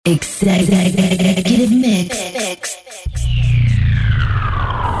Executive Mix.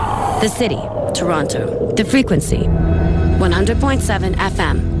 The city, Toronto. The frequency, 100.7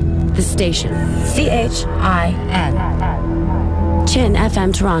 FM. The station, CHIN. Chin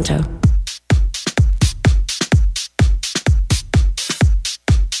FM Toronto.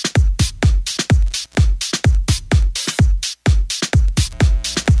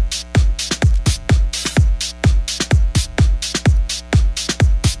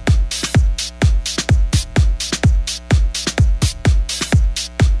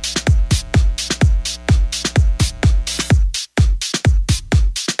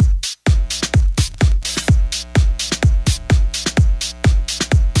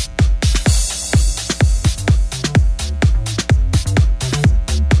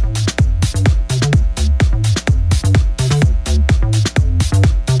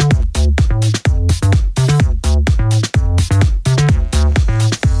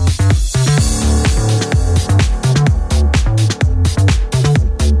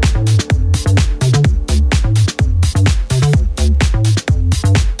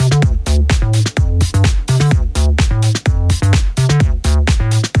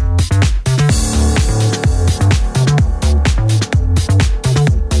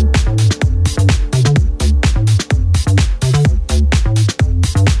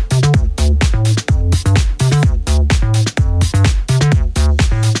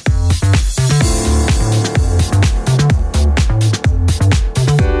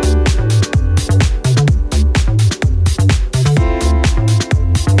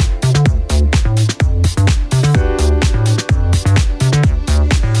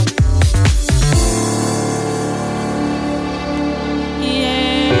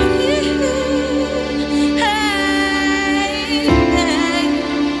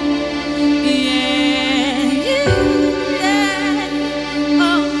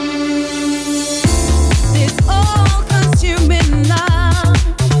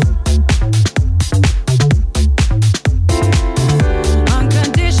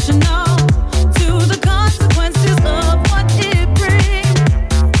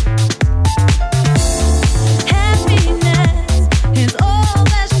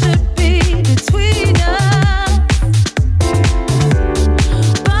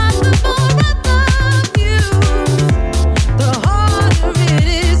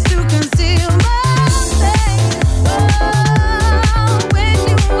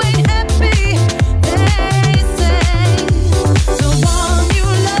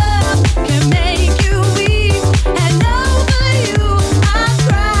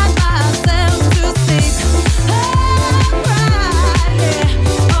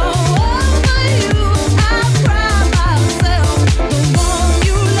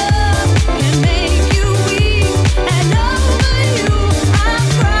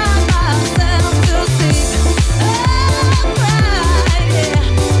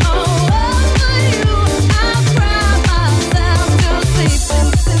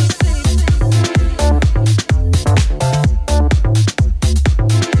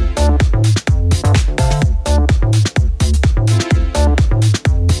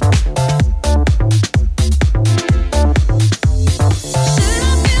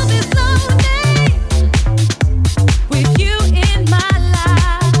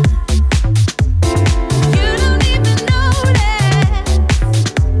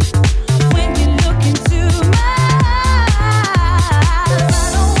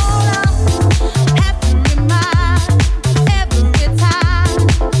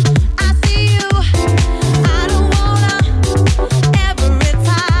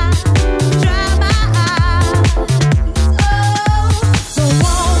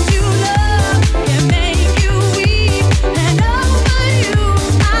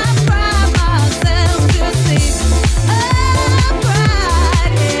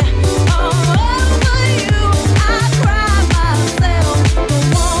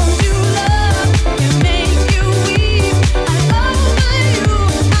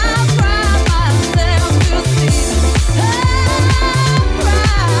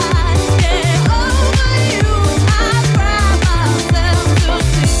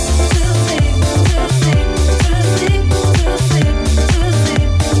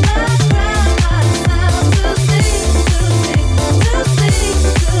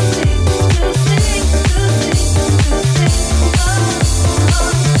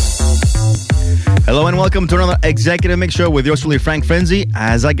 Hello and welcome to another Executive Mix Show with yours truly, Frank Frenzy,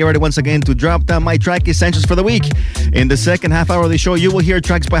 as I get ready once again to drop down my track essentials for the week. In the second half hour of the show, you will hear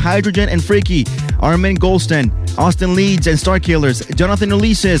tracks by Hydrogen and Freaky, Armin Golston, Austin Leeds and Starkillers, Jonathan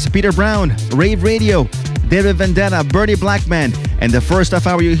Ulysses, Peter Brown, Rave Radio, David Vendetta, Birdie Blackman, And the first half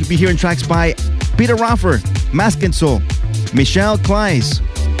hour, you'll be hearing tracks by Peter Raffer, Maskenso, Michelle Kleiss,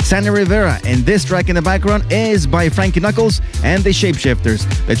 Sandy Rivera, and this track in the background is by Frankie Knuckles and the Shapeshifters,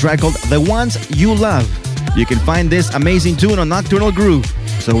 the track called The Ones You Love. You can find this amazing tune on Nocturnal Groove.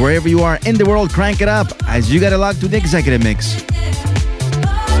 So wherever you are in the world, crank it up as you get it locked to the Executive Mix.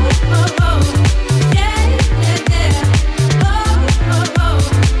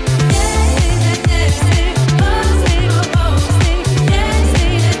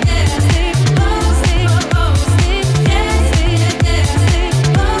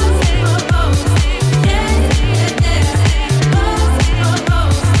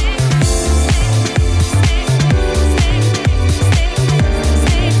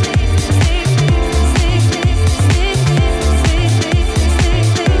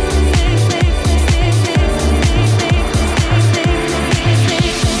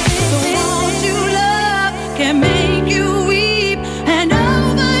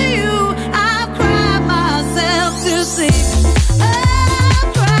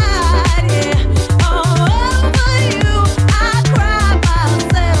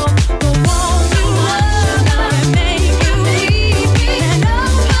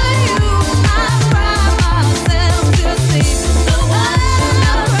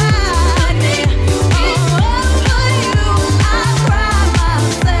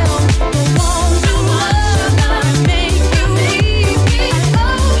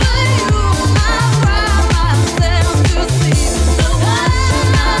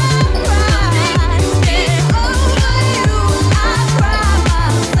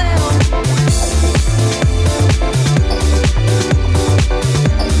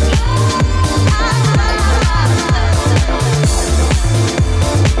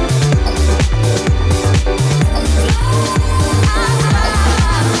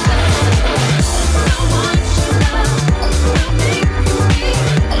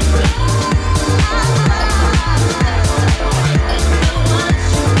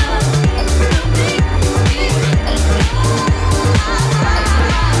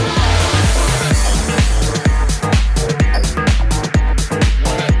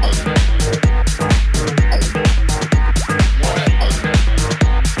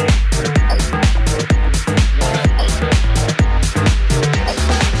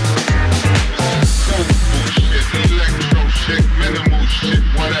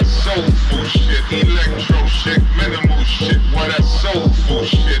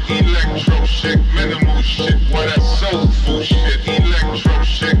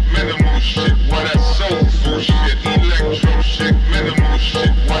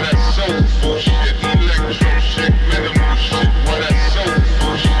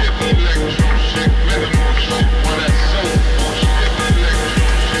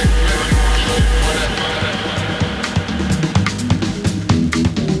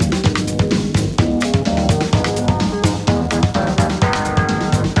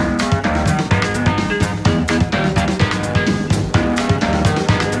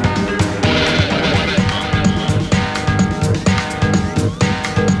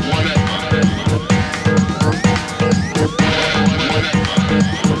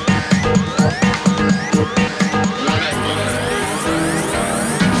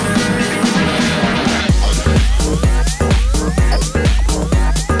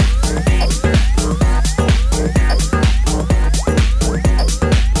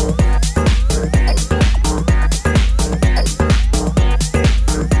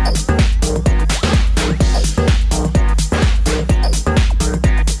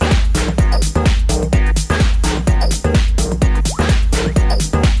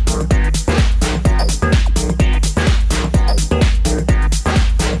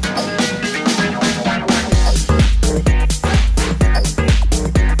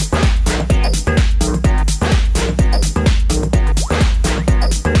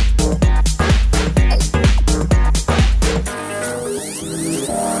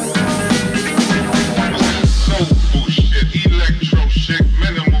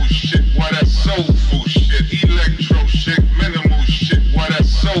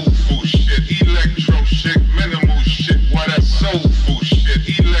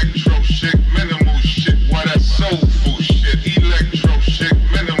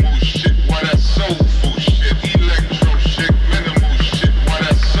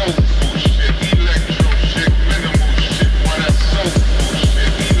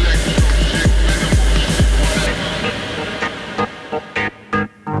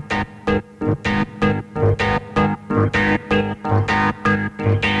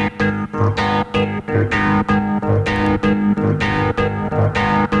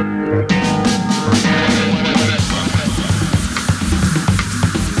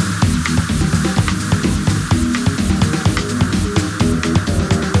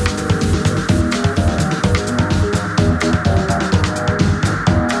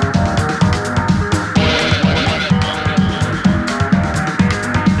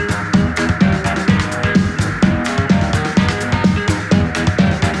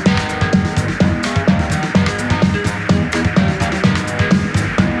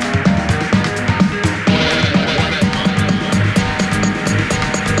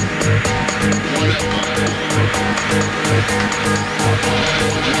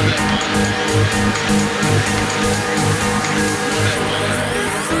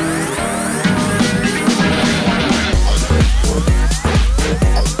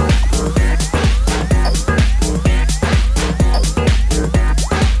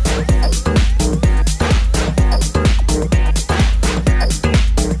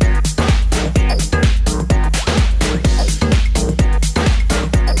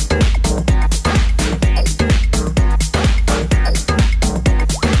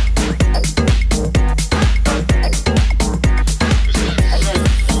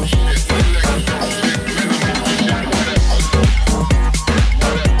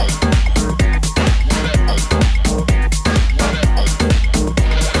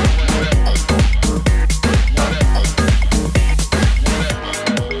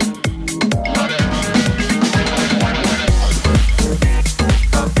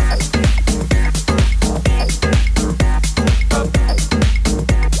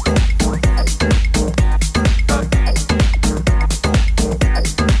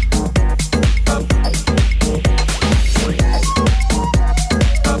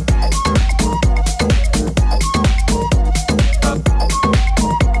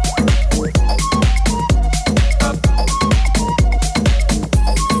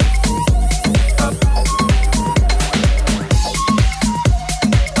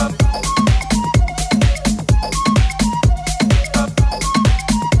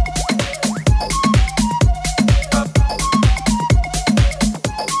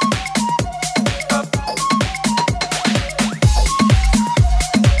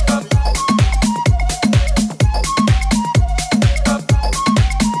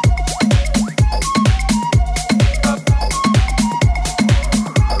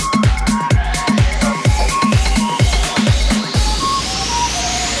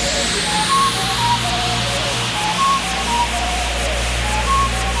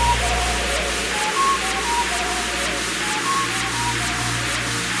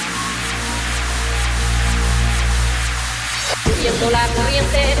 Subiendo la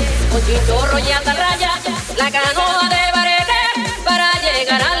corriente, con chinchorro y atarraya, la canoa de barete para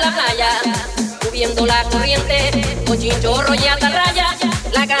llegar a la playa. Subiendo la corriente, con chinchorro y atarraya,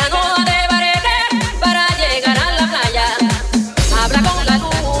 la canoa de barete para llegar a la playa. Habla con la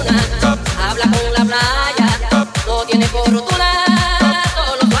luna, habla con la playa, no tiene fortuna,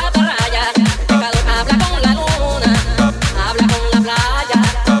 solo su atarraya. Habla con la luna, habla con la playa,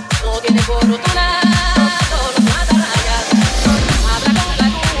 no tiene fortuna.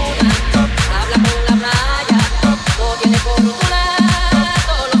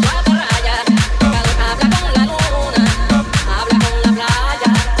 Habla con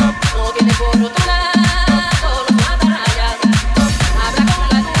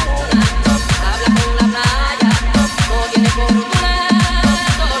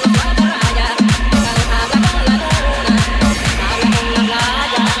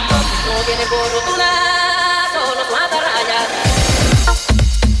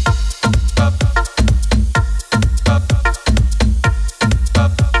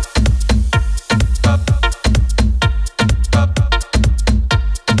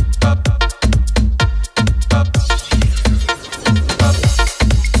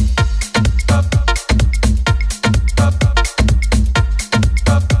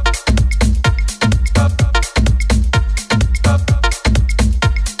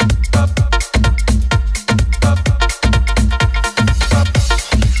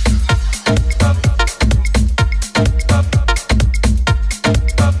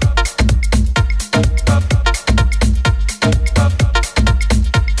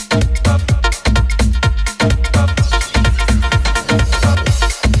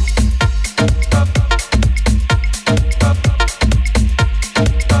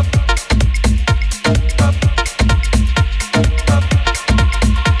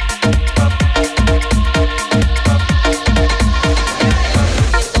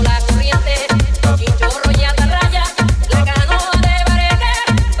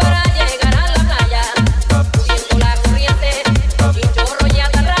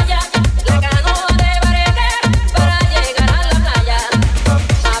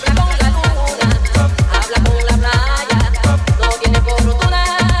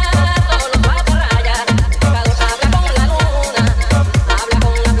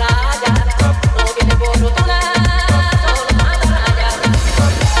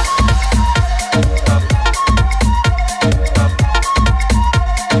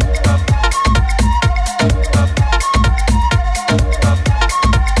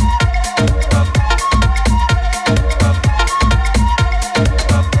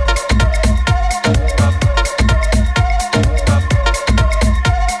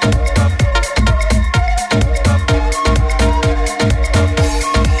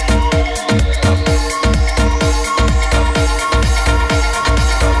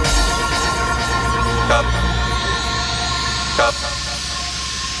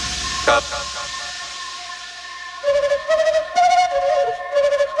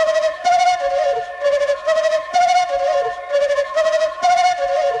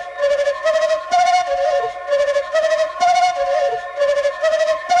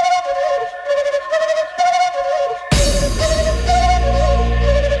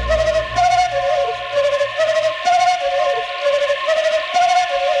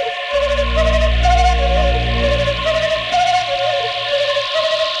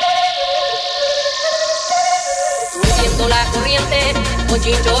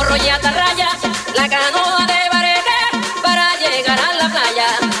con chinchorro y atarraya, la canoa de barete para llegar a la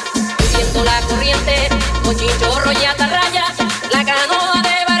playa. Subiendo la corriente con chinchorro y atarraya, la canoa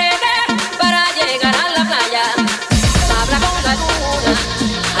de barete para llegar a la playa. Habla con la luna,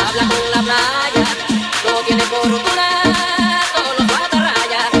 habla con la playa, no tiene fortuna.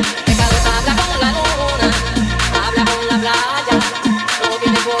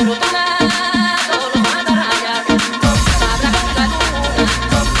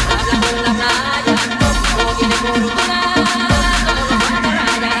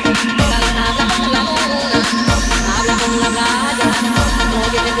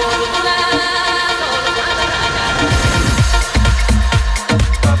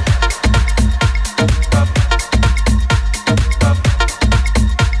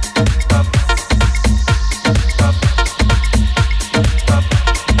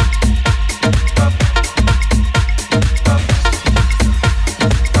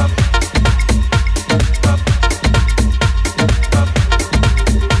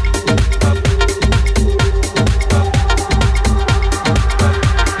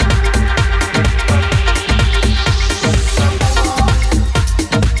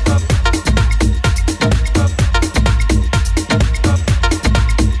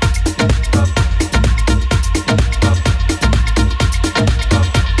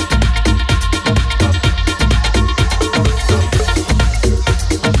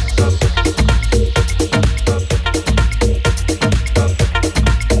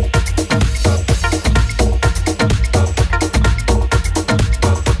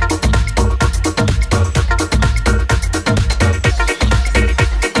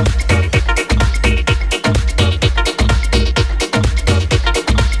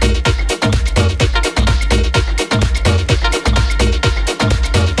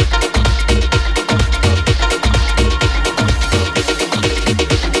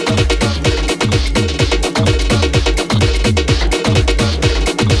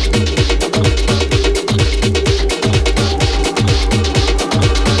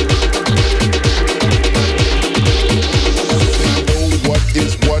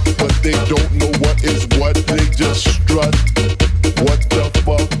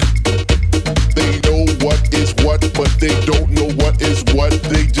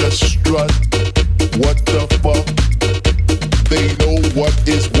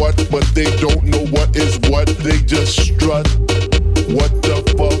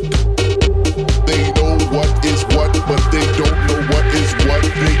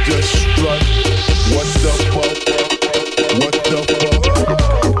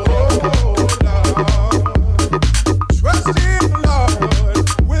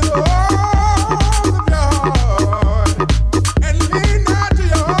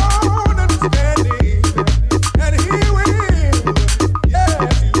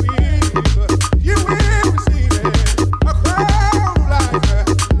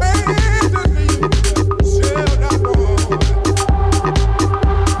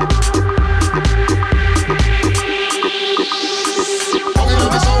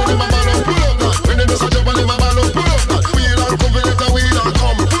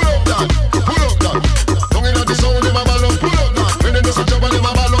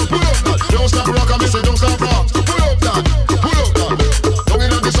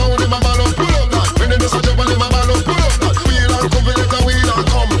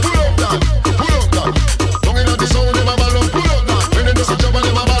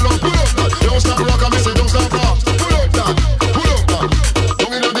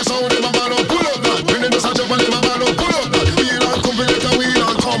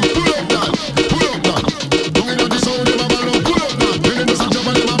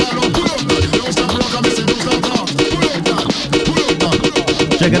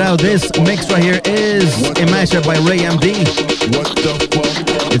 Check it out. This mix right here is a mashup by Ray MD.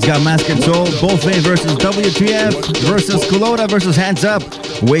 It's got Mask and Soul, Bullfay versus WTF versus Culota versus Hands Up.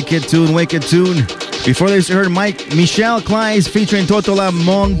 Wicked tune, wicked tune. Before this, you heard Michelle Clyde featuring Totola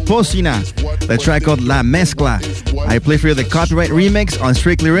Monposina. The track called La Mezcla. I play for you the copyright remix on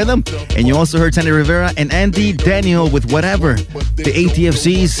Strictly Rhythm. And you also heard Sandy Rivera and Andy Daniel with Whatever. The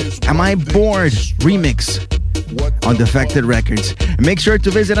ATFC's Am I Bored remix on Defected Records. Make sure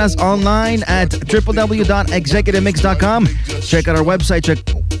to visit us online at www.executivemix.com. Check out our website.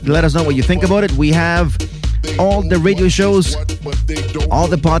 Let us know what you think about it. We have all the radio shows, all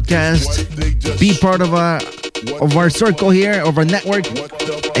the podcasts. Be part of our circle here, of our network,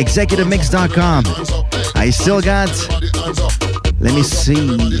 executivemix.com. I still got Let me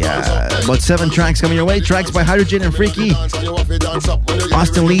see. About 7 tracks coming your way. Tracks by Hydrogen and Freaky.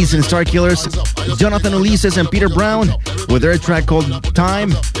 Austin Lees and Star Killers. Jonathan Ulises and Peter Brown with their track called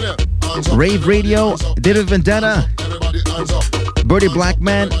Time. Rave Radio. David Vendetta. Birdie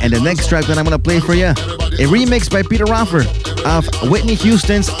Blackman. And the next track that I'm going to play for you, a remix by Peter Roffer of Whitney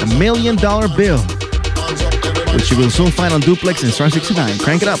Houston's $1 Million Bill, which you will soon find on Duplex and Star 69.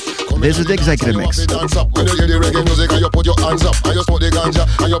 Crank it up. This is the Executive Mix. When you hear the reggae music and you put your hands up, and you smoke the ganja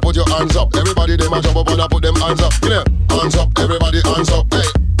and you put your hands up, everybody them a jump up and put them hands up. Hands up, everybody hands up. Hey,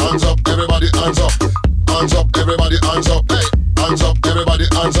 hands up, everybody hands up. Hands up, everybody hands up. Hey, hands up, everybody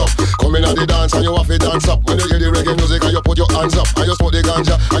hands up. Come in at the dance and you have to dance up. When you hear the reggae music and you put your hands up, and you smoke the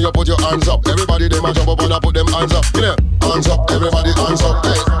ganja and you put your hands up, everybody them a jump up and put them hands up. Hands up, everybody hands up.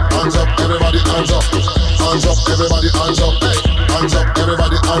 Hey, hands up, everybody hands up. Hands up, everybody hands up. Hey, hands up,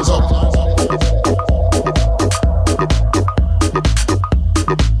 everybody hands up.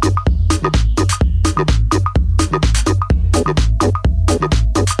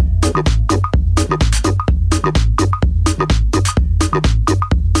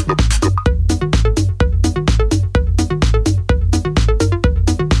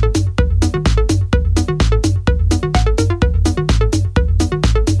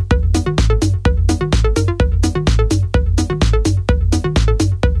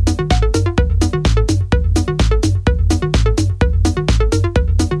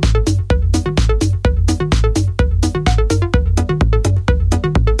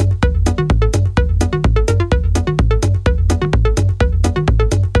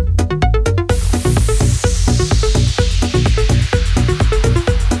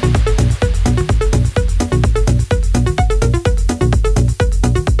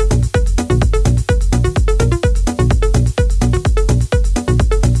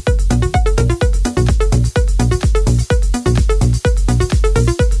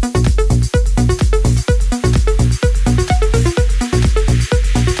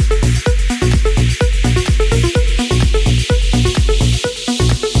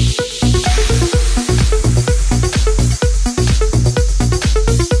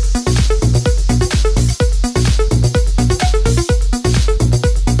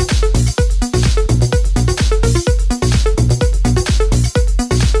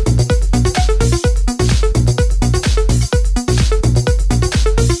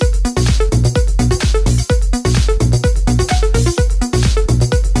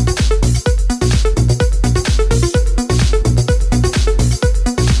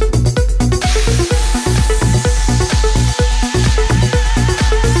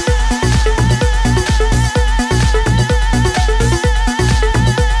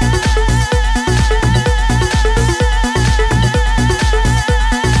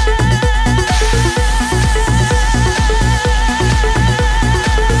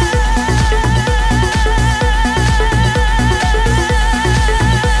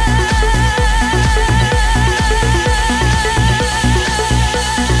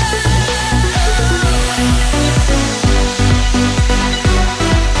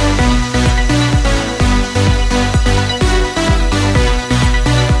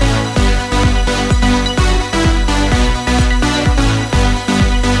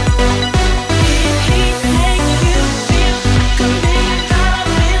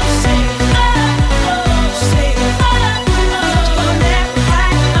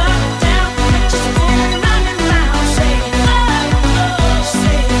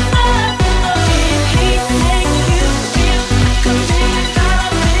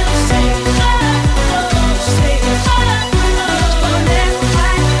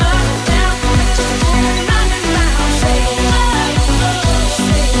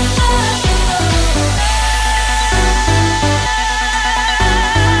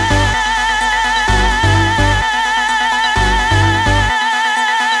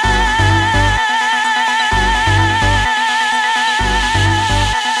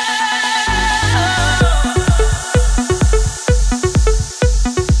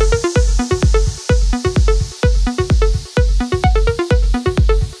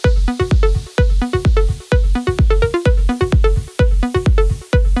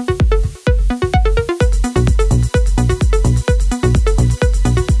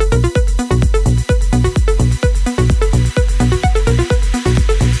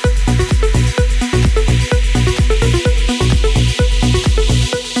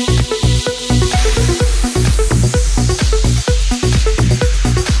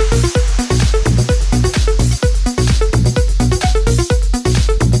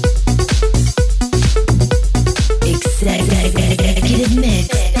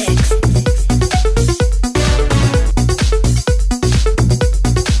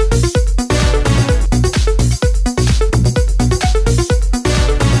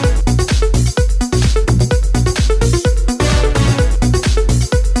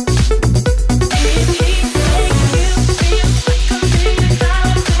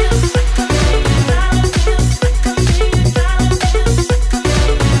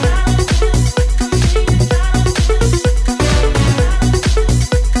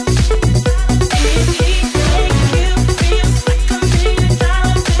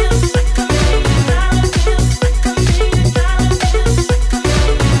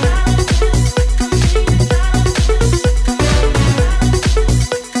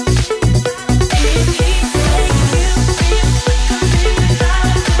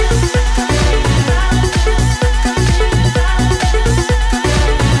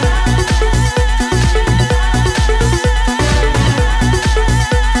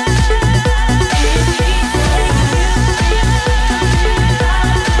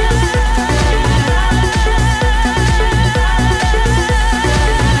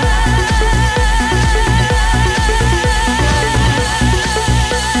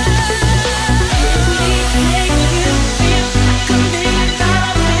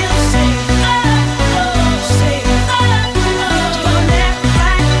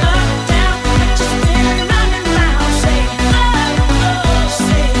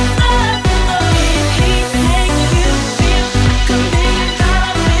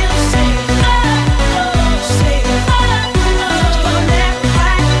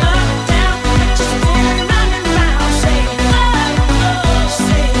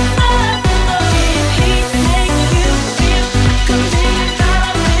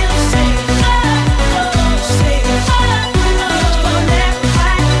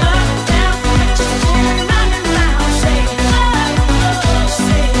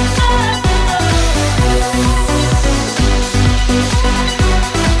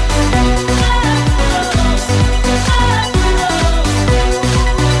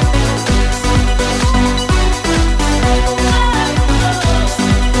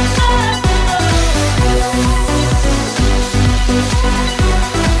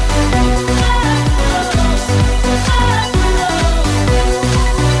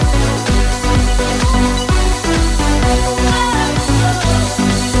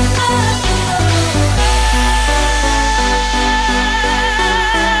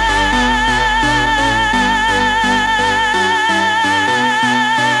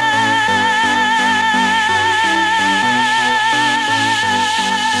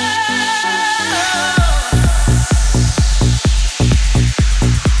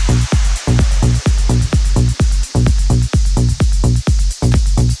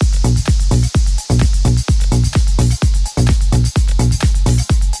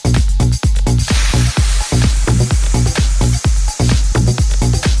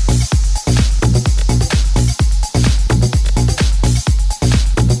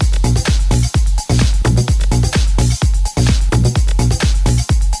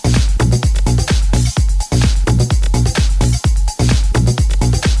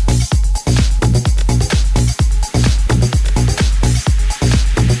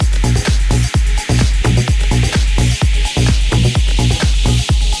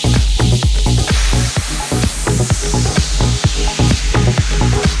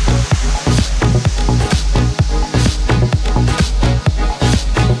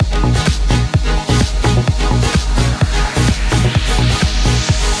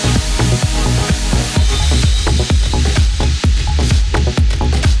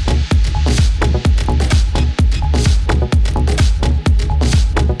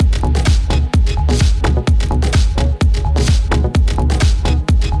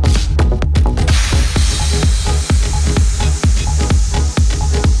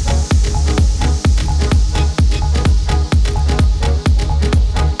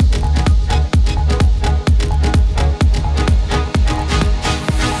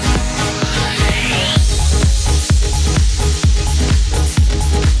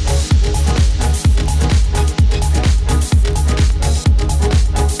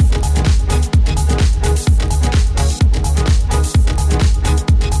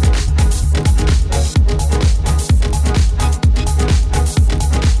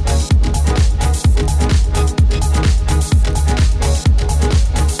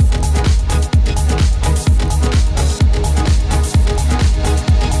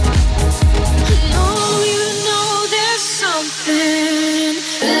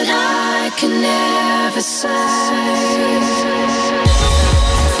 can never say.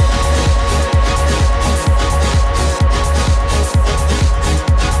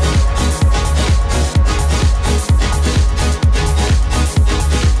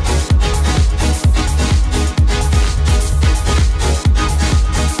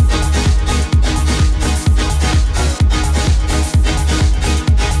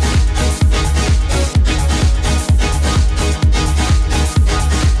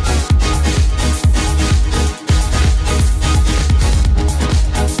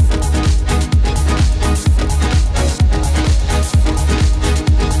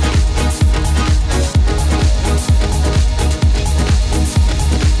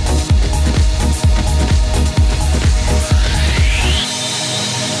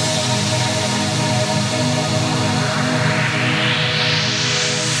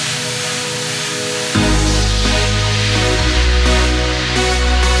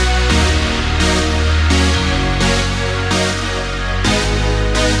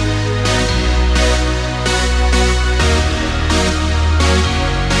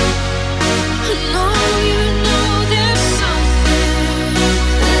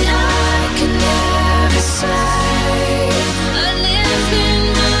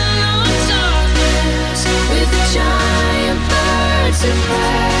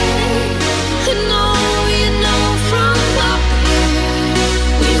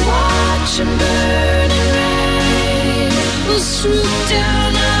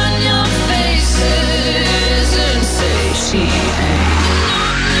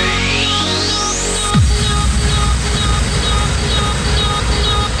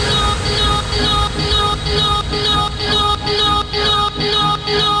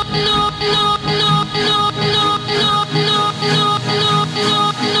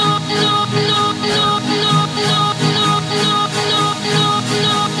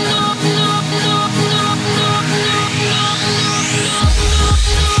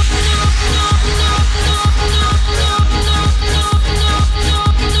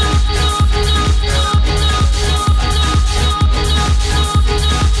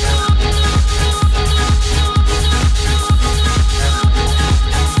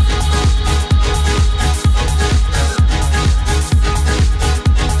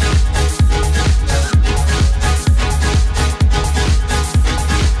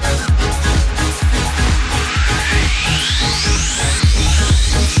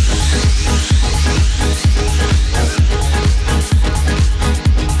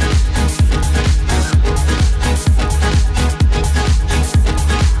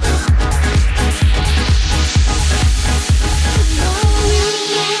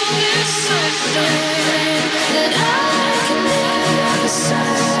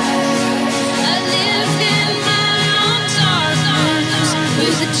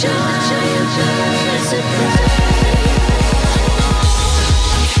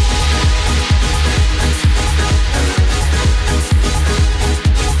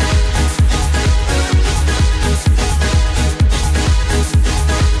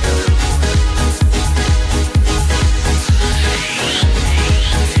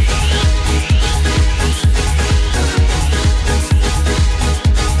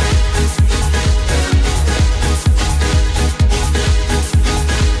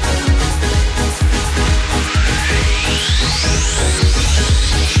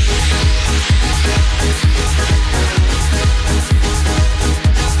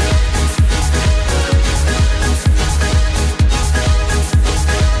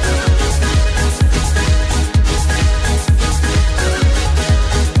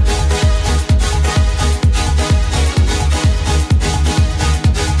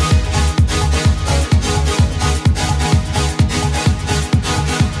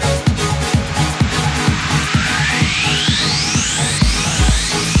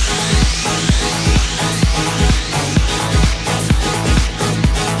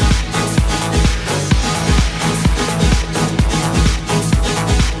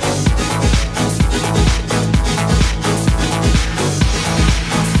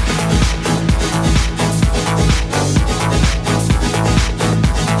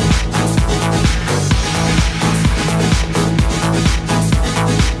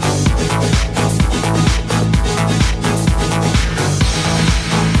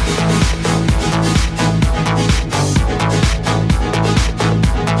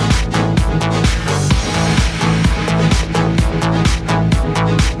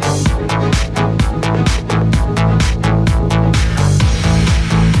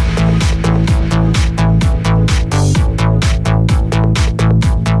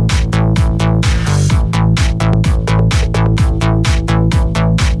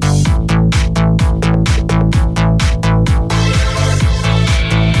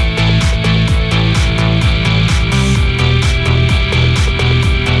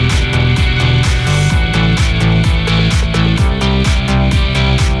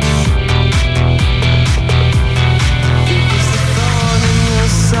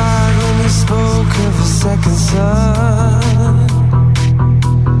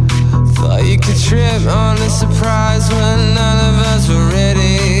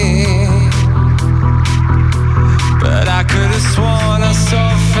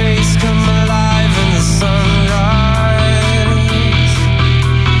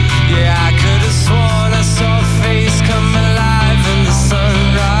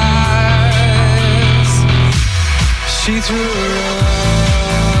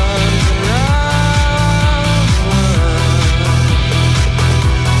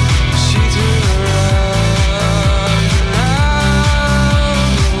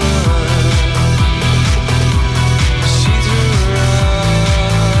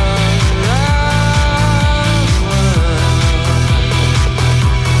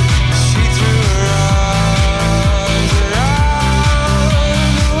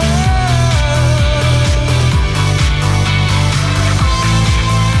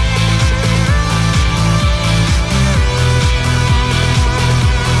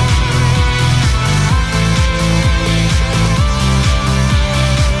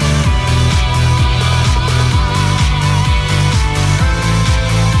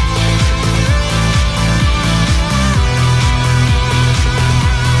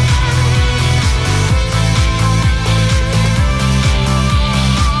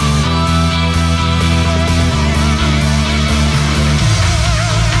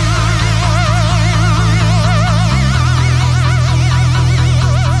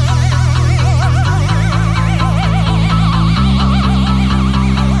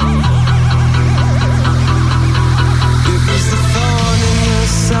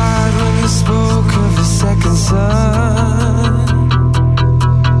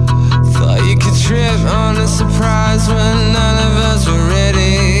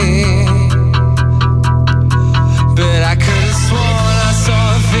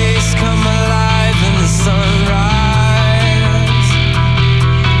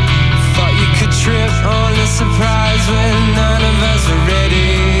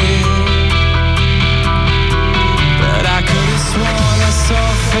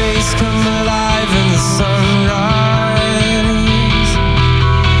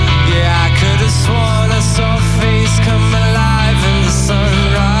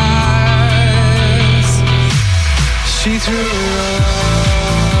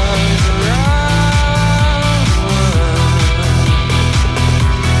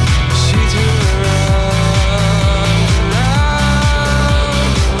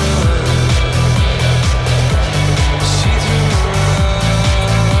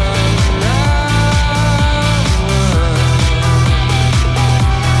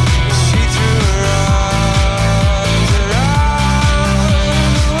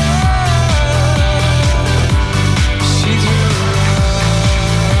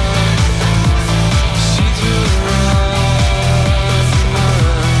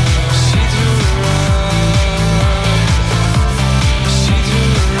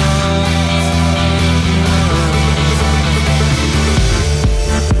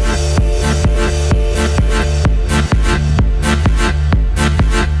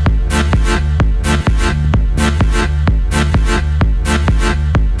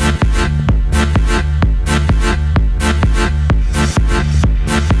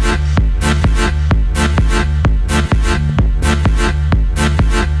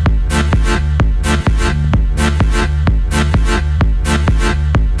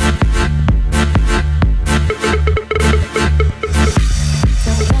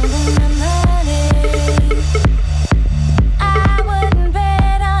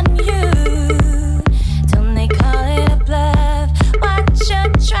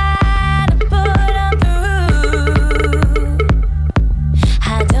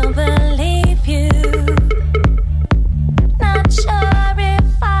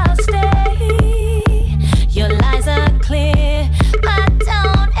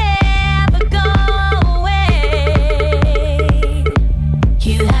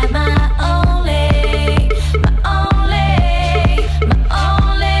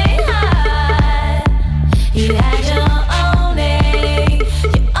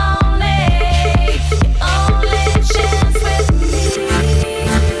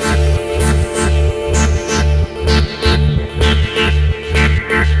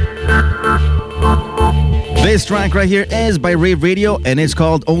 track right here is by Rave Radio, and it's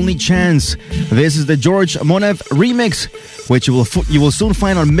called Only Chance. This is the George Monev remix, which you will soon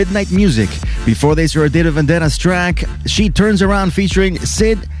find on Midnight Music. Before this, your David Vendetta's track, She Turns Around, featuring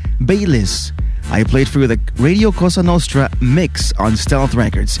Sid Bayless. I played for you the Radio Cosa Nostra mix on Stealth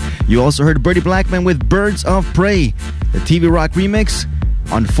Records. You also heard Bertie Blackman with Birds of Prey, the TV Rock remix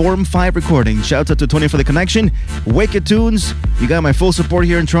on Form 5 recording. Shouts out to Tony for the connection. Wicked Tunes, you got my full support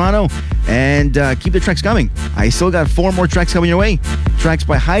here in Toronto. And keep the tracks coming. I still got 4 more tracks coming your way. Tracks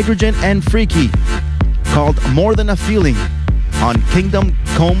by Hydrogen and Freaky, called More Than a Feeling, on Kingdom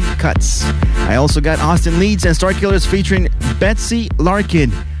Come Cuts. I also got Austin Leeds and Starkillers featuring Betsy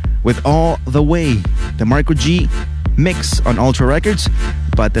Larkin with All the Way, the Marco G mix on Ultra Records.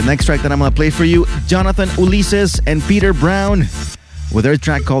 But the next track that I'm going to play for you, Jonathan Ulises and Peter Brown with their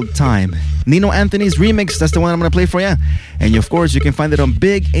track called Time. Nino Anthony's remix, that's the one I'm going to play for you. And of course, you can find it on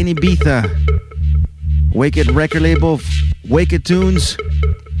Big in Ibiza. Wicked record label, Wicked Tunes.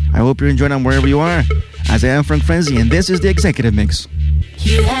 I hope you're enjoying them wherever you are. As I am Frank Frenzy, and this is the Executive Mix.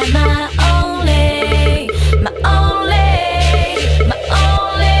 You had my only heart.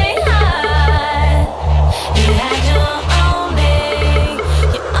 You had your only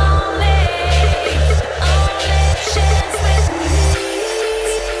chance with Executive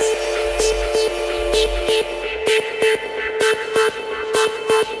Mix.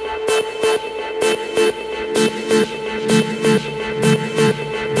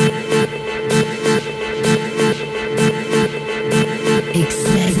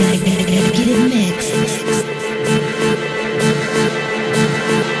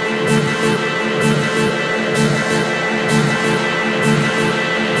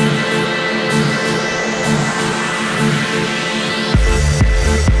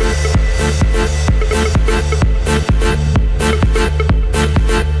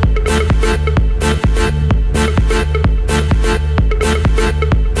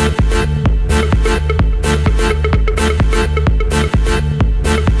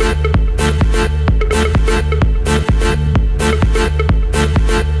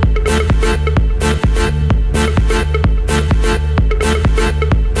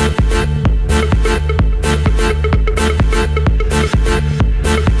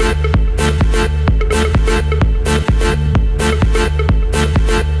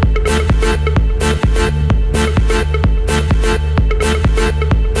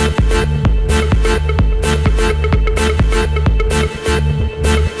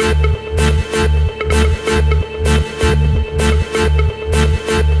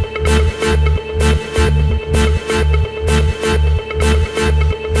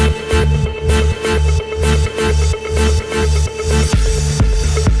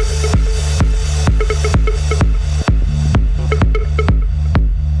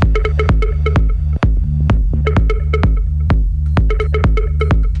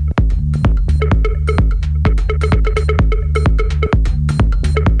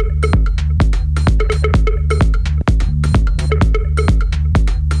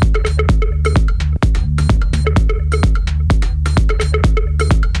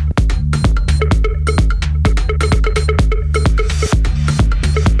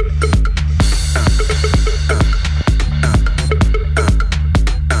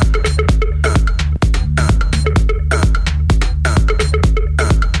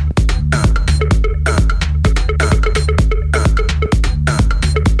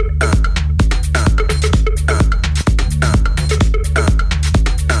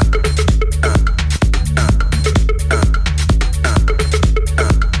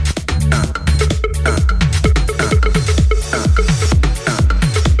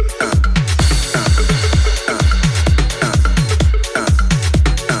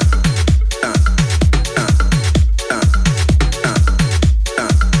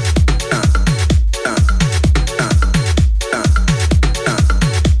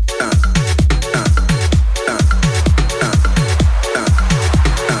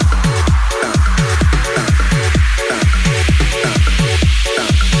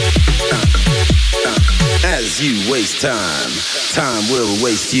 You waste time, time will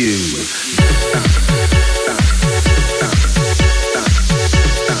waste you.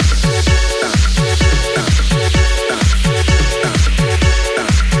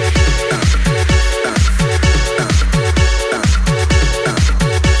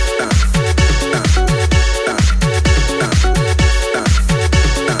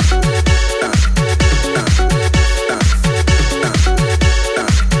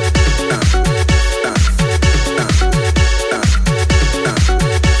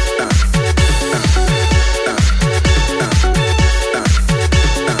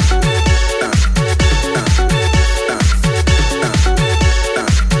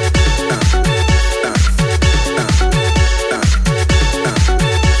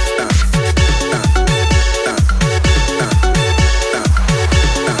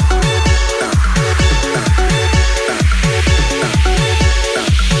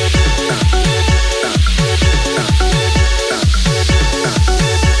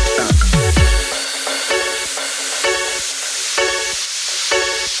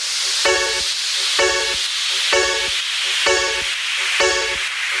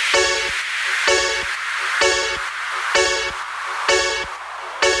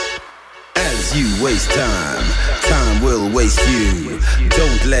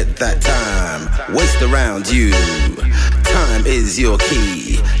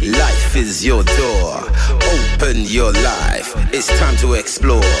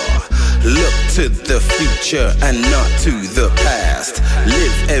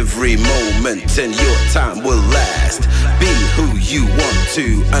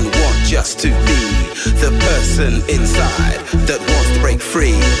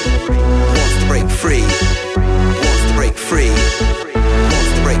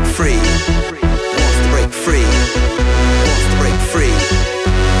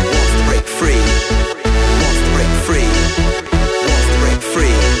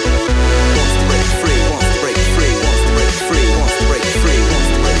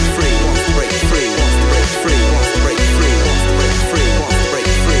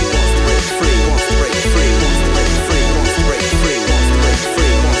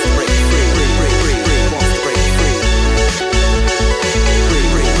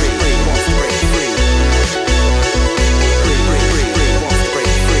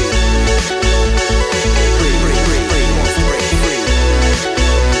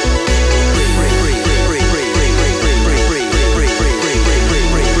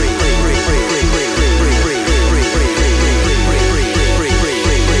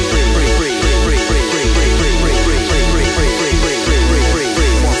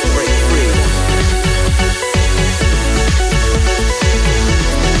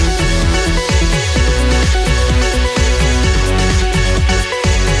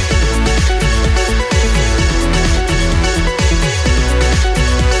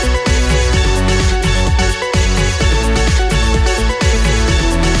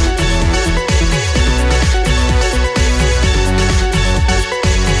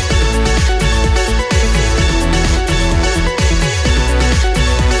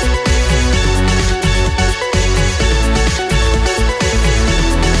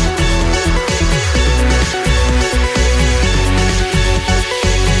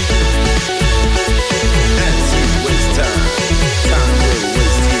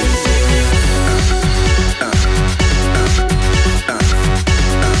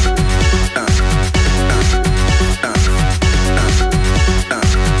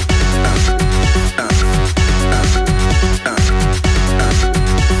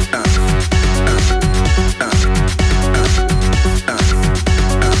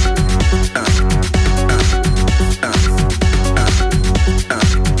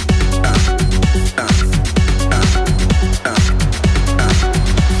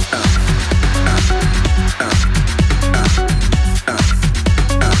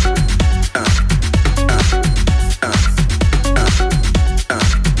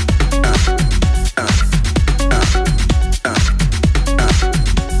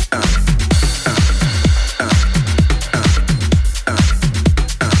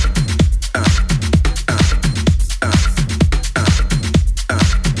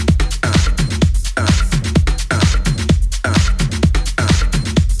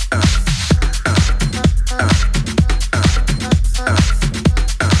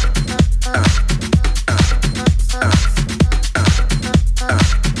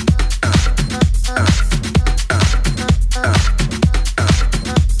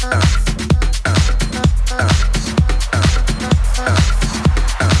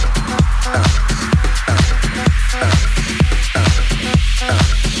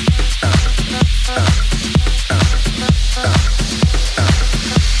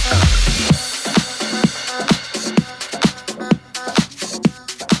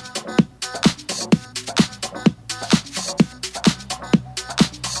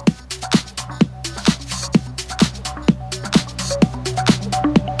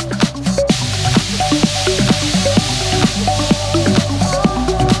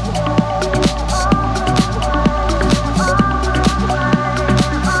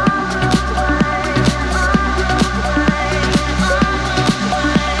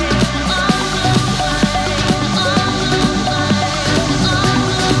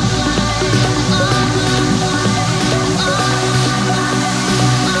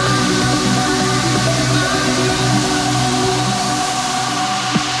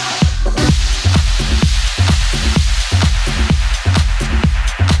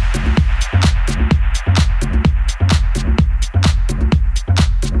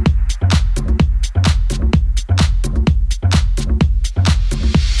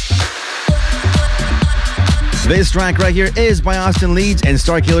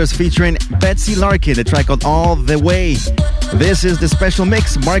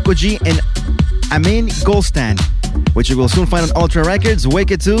 which you will soon find on Ultra Records.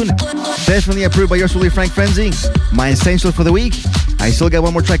 Wicked tune. Definitely approved by yours truly, Frank Frenzy. My essential for the week. I still got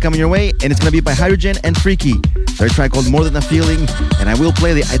one more track coming your way, and it's going to be by Hydrogen and Freaky. Their track called More Than a Feeling, and I will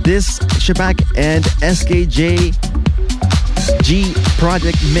play the Addis Shipak and SKJ G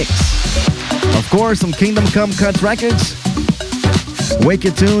Project mix. Of course, some Kingdom Come Cuts records.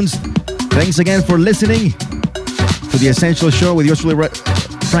 Wicked tunes. Thanks again for listening to the Essential Show with yours truly,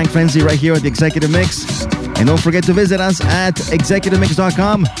 Frank Frenzy, right here at the Executive Mix. And don't forget to visit us at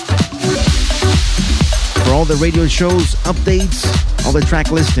executivemix.com for all the radio shows, updates, all the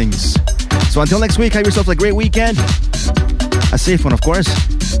track listings. So until next week, have yourself a great weekend. A safe one, of course.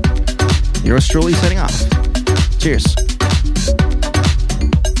 Yours truly signing off. Cheers.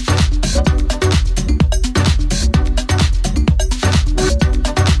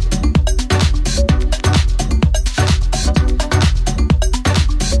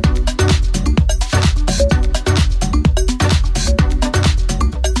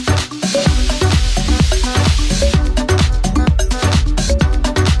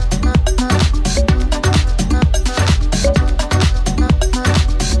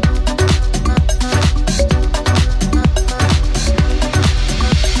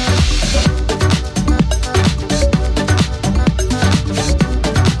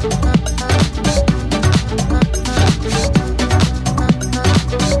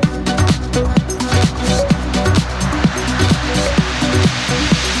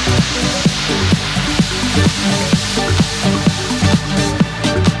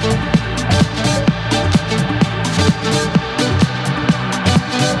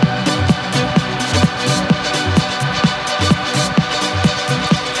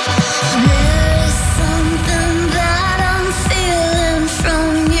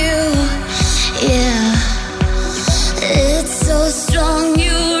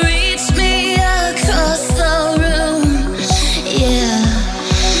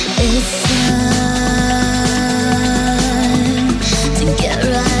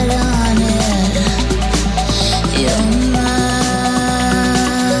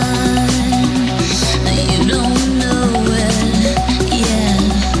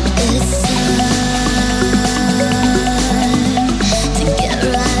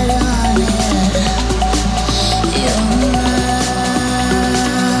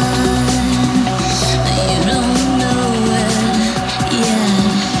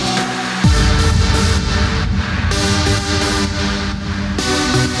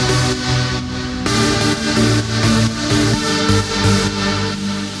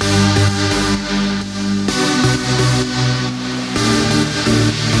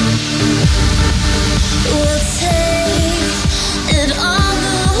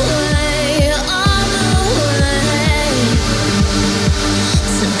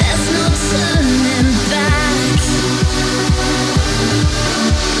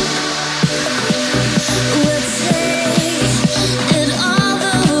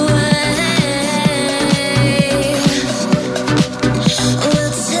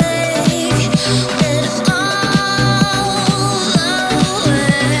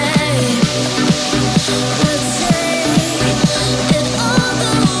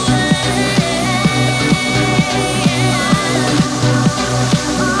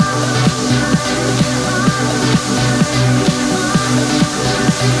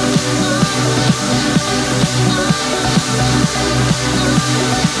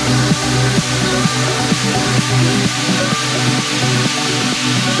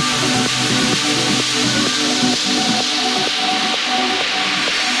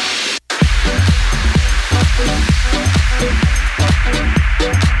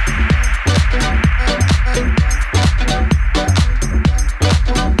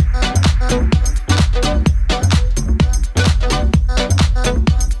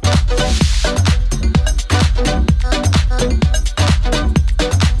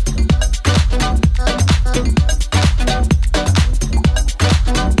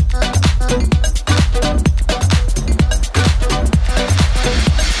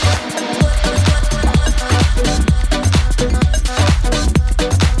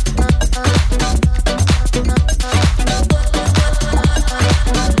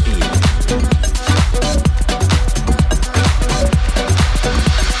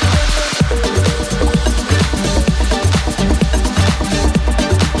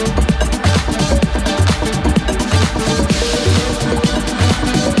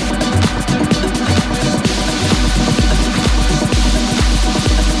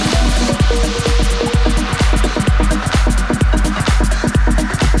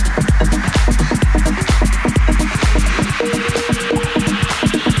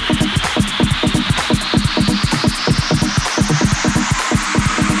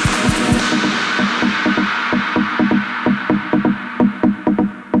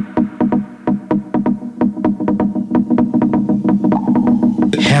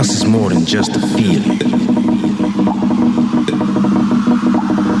 House is more than just a feeling.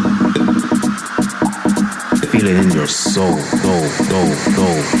 Feel it in your soul.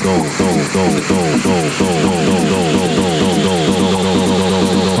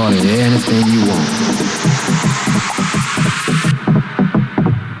 Call it anything you want.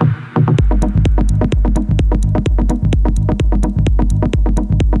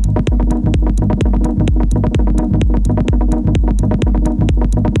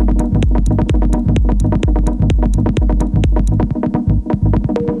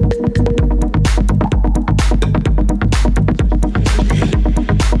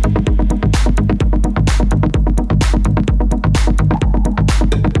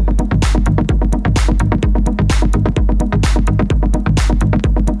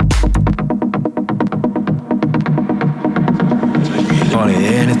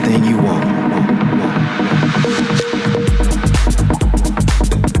 Anything you want.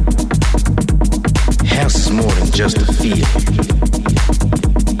 House is more than just a feeling.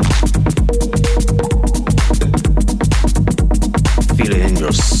 Feel it in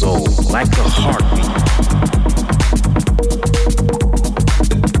your soul, like a heartbeat.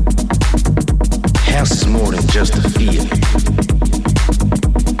 House is more than just a feeling.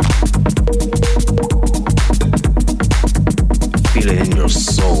 Feel it in your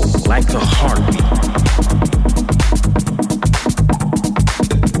soul, like a heartbeat.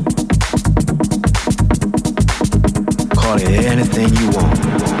 Call it anything you want.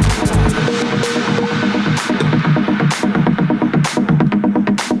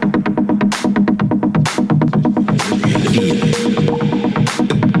 Feel it.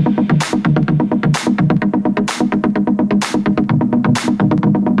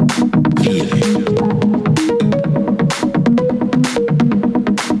 Feel it.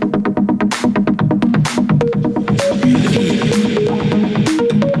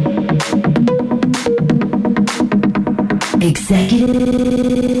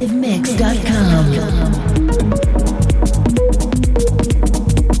 ExecutiveMix.com.